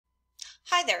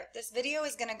Hi there, this video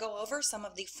is going to go over some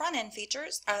of the front-end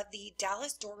features of the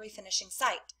Dallas Door Refinishing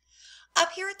site.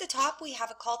 Up here at the top we have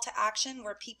a call to action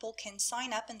where people can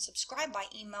sign up and subscribe by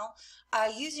email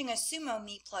using a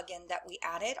SumoMe plugin that we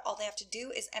added. All they have to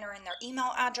do is enter in their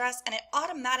email address and it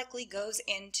automatically goes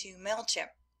into MailChimp.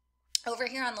 Over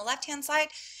here on the left hand side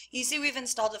you see we've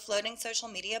installed a floating social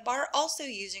media bar, also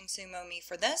using SumoMe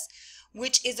for this,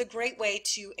 which is a great way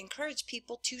to encourage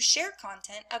people to share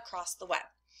content across the web.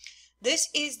 This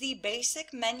is the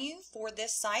basic menu for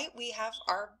this site. We have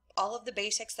all of the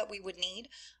basics that we would need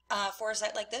for a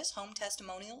site like this: home,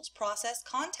 testimonials, process,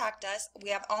 contact us. We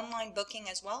have online booking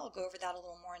as well. I'll go over that a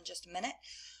little more in just a minute.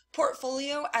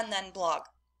 Portfolio, and then blog.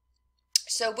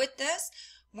 So with this,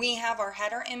 we have our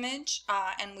header image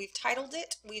and we've titled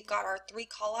it. We've got our 3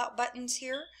 call out buttons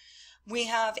here. We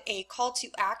have a call to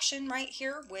action right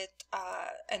here with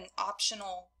an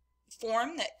optional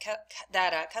form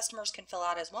that customers can fill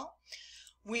out as well.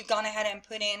 We've gone ahead and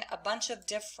put in a bunch of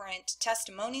different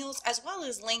testimonials as well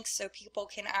as links so people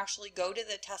can actually go to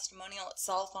the testimonial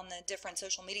itself on the different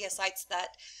social media sites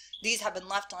that these have been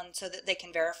left on so that they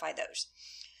can verify those.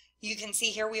 You can see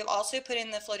here we have also put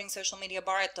in the floating social media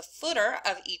bar at the footer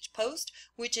of each post,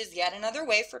 which is yet another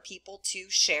way for people to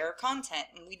share content.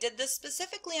 And we did this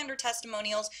specifically under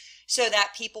testimonials so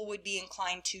that people would be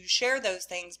inclined to share those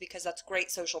things because that's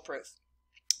great social proof.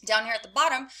 Down here at the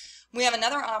bottom, we have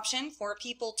another option for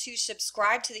people to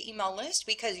subscribe to the email list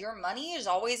because your money is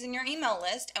always in your email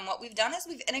list. And what we've done is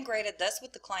we've integrated this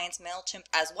with the client's MailChimp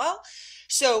as well.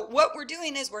 So what we're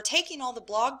doing is we're taking all the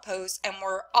blog posts and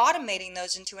we're automating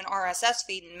those into an RSS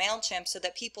feed in MailChimp so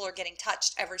that people are getting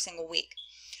touched every single week.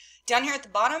 Down here at the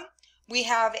bottom, we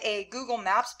have a Google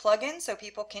Maps plugin so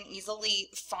people can easily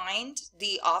find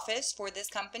the office for this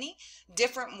company,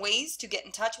 different ways to get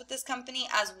in touch with this company,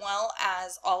 as well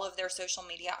as all of their social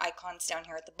media icons down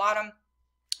here at the bottom.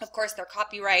 Of course, their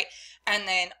copyright, and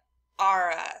then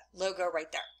our logo right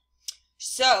there.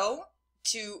 So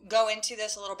to go into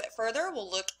this a little bit further, we'll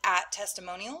look at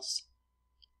testimonials.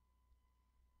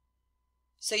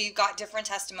 So you've got different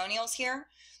testimonials here.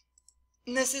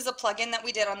 And this is a plugin that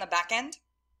we did on the back end,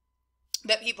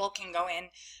 but people can go in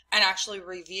and actually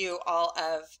review all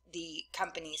of the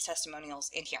company's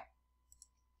testimonials in here.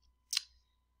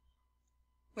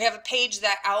 We have a page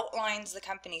that outlines the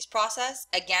company's process.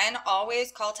 Again,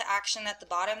 always call to action at the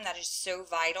bottom. That is so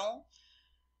vital.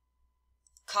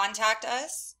 Contact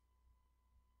us.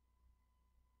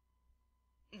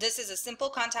 This is a simple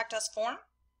contact us form.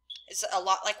 It's a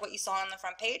lot like what you saw on the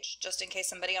front page. Just in case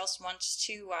somebody else wants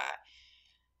to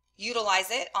utilize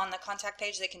it on the contact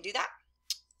page, they can do that.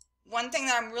 One thing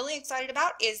that I'm really excited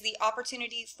about is the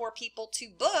opportunity for people to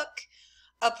book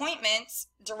appointments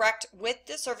direct with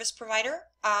the service provider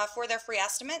for their free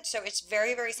estimate. So it's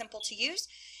very, very simple to use.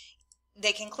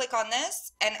 They can click on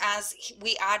this, and as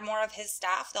we add more of his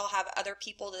staff, they'll have other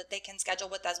people that they can schedule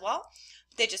with as well.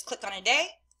 They just click on a day,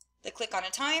 they click on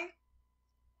a time,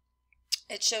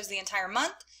 it shows the entire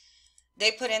month.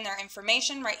 They put in their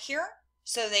information right here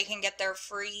so they can get their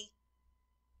free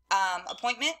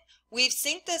appointment. We've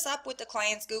synced this up with the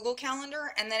client's Google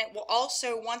Calendar, and then it will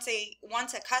also, once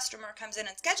a customer comes in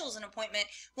and schedules an appointment,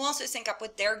 we'll also sync up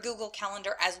with their Google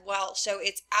Calendar as well. So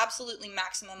it's absolutely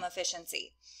maximum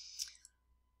efficiency.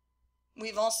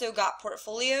 We've also got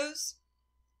portfolios,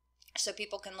 so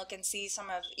people can look and see some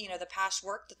of the past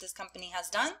work that this company has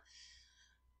done.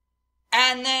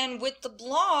 And then with the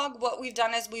blog, what we've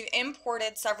done is we've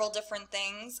imported several different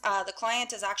things. The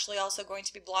client is actually also going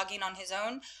to be blogging on his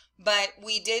own, but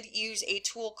we did use a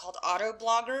tool called Auto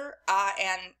Blogger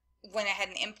and went ahead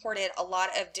and imported a lot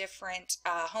of different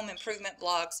home improvement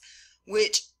blogs,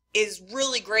 which is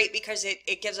really great because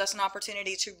it gives us an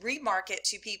opportunity to remarket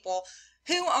to people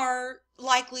who are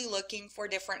likely looking for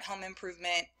different home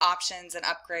improvement options and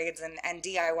upgrades and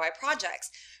DIY projects.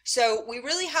 So we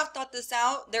really have thought this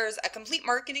out. There's a complete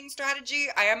marketing strategy.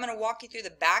 I am going to walk you through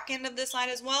the back end of this site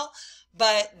as well,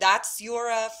 but that's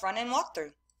your front end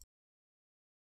walkthrough.